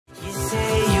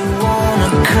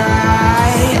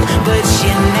cry, but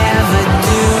you never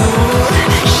do.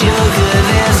 Sugar,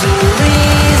 there's a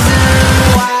reason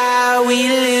why we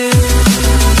lose.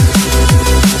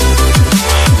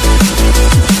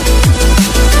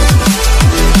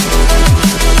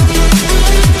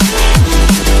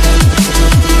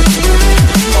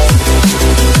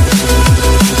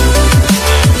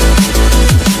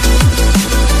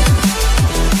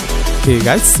 Hey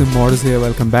guys, Modus here,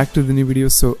 welcome back to the new video.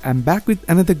 So I'm back with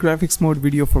another graphics mode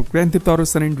video for Grand Theft Auto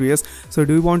San Andreas. So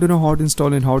do you want to know how to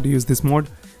install and how to use this mod?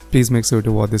 Please make sure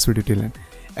to watch this video till end.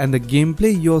 And the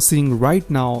gameplay you're seeing right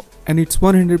now, and it's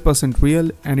 100%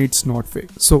 real and it's not fake.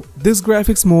 So this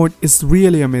graphics mode is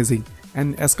really amazing,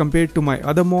 and as compared to my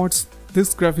other mods,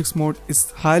 this graphics mode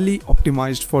is highly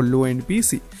optimized for low-end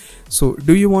PC. So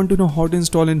do you want to know how to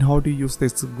install and how to use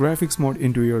this graphics mode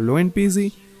into your low-end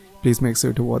PC? Please make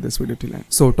sure to watch this video till end.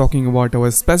 So talking about our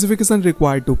specification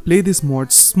required to play this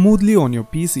mod smoothly on your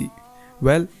PC.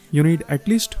 Well, you need at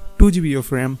least 2 GB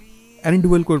of RAM, and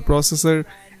dual core processor,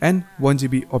 and 1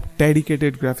 GB of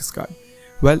dedicated graphics card.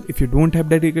 Well, if you don't have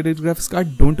dedicated graphics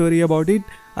card, don't worry about it.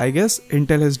 I guess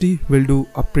Intel HD will do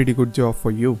a pretty good job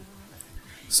for you.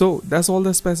 So that's all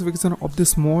the specification of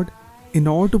this mod. In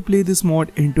order to play this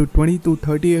mod into 20 to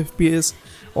 30 FPS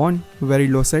on very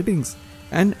low settings,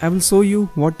 and I will show you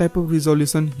what type of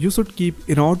resolution you should keep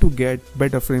in order to get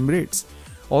better frame rates.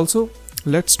 Also,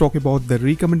 let's talk about the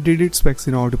recommended specs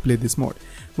in order to play this mod.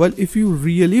 Well, if you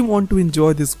really want to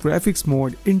enjoy this graphics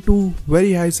mode into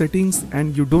very high settings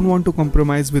and you don't want to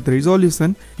compromise with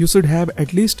resolution, you should have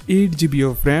at least 8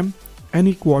 GB of RAM,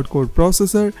 any quad core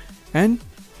processor, and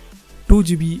 2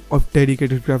 GB of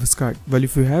dedicated graphics card. Well,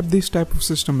 if you have this type of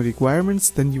system requirements,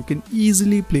 then you can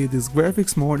easily play this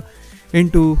graphics mode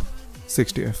into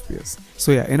 60 FPS.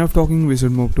 So yeah, enough talking, we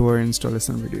should move to our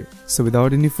installation video. So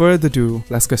without any further ado,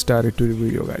 let's get started to the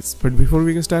video guys. But before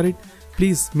we get started,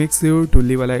 please make sure to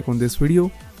leave a like on this video,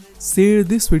 share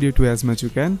this video to as much you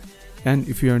can, and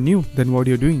if you are new, then what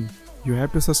you're doing, you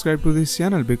have to subscribe to this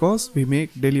channel because we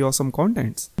make daily awesome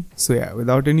contents. So yeah,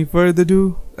 without any further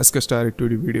ado, let's get started to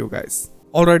the video guys.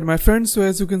 Alright my friends, so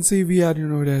as you can see, we are in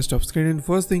our desktop screen, and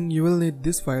first thing you will need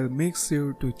this file. Make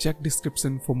sure to check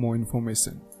description for more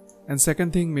information. And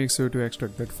second thing, make sure to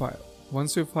extract that file.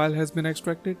 Once your file has been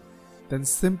extracted, then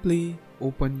simply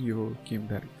open your game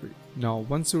directory. Now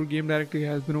once your game directory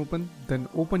has been opened, then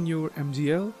open your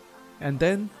MGL and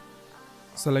then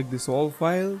select this all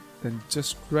file, then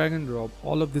just drag and drop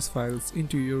all of these files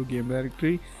into your game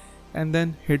directory and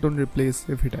then hit on replace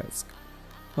if it asks.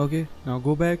 Okay, now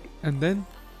go back, and then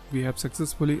we have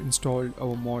successfully installed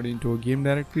our mod into our game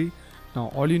directory.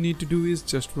 Now all you need to do is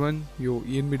just run your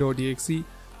env.exe.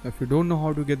 If you don't know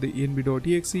how to get the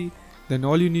env.exe, then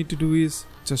all you need to do is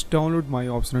just download my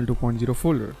optional 2.0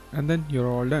 folder, and then you're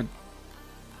all done.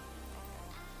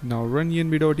 Now run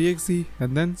env.exe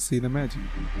and then see the magic.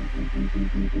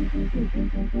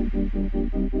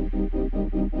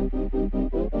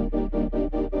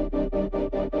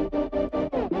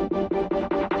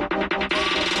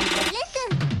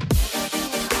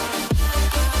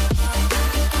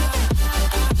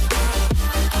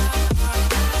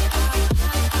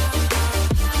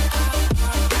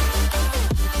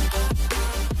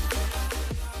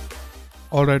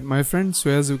 Alright my friends, so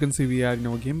as you can see, we are in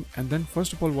our game, and then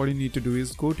first of all what you need to do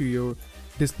is go to your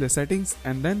display settings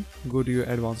and then go to your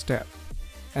advanced tab.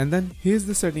 And then here's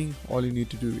the setting. All you need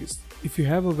to do is, if you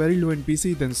have a very low end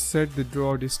PC, then set the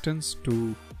draw distance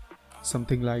to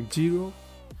something like 0,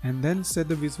 and then set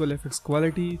the visual effects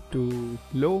quality to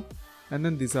low, and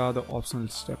then these are the optional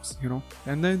steps,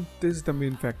 and then this is the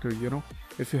main factor.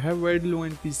 If you have very low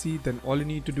end PC, then all you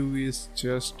need to do is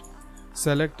just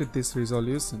select this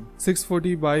resolution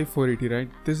 640 by 480, right?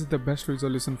 This is the best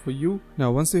resolution for you.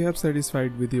 Now once you have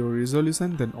satisfied with your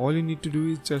resolution, then all you need to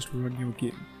do is just run your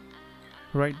game.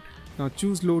 Right, now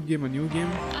choose load game, a new game,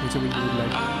 whichever you would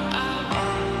like.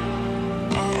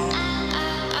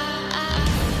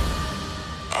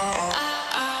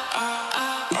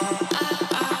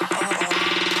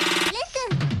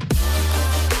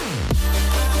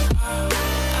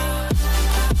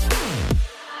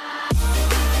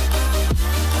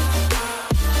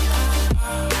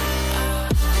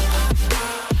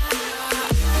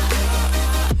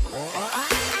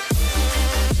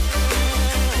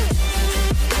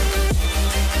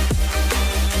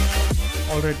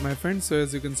 Alright my friends, so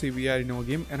as you can see, we are in our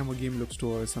game and our game looks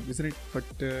too awesome, isn't it? But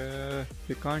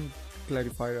we can't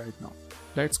clarify right now.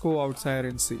 Let's go outside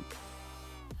and see.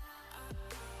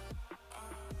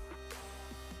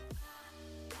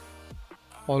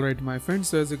 Alright my friends,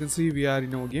 so as you can see, we are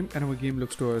in our game and our game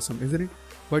looks too awesome, isn't it?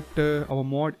 but our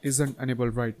mod isn't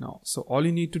enabled right now. So all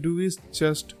you need to do is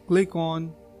just click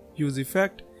on use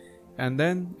effect, and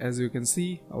then as you can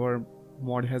see our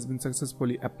mod has been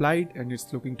successfully applied and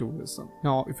it's looking towards them.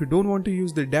 Now if you don't want to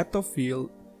use the depth of field,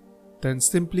 then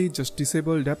simply just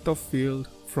disable depth of field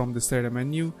from the setup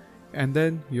menu, and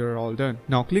then you're all done.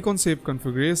 Now click on save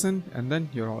configuration, and then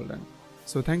you're all done.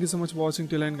 So thank you so much for watching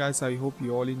till end, guys. I hope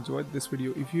you all enjoyed this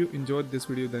video. If you enjoyed this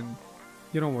video, then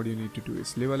you know what you need to do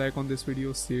is leave a like on this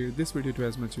video, share this video to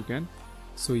as much you can.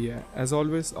 So yeah, as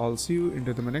always, I'll see you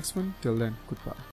into the next one. Till then, goodbye.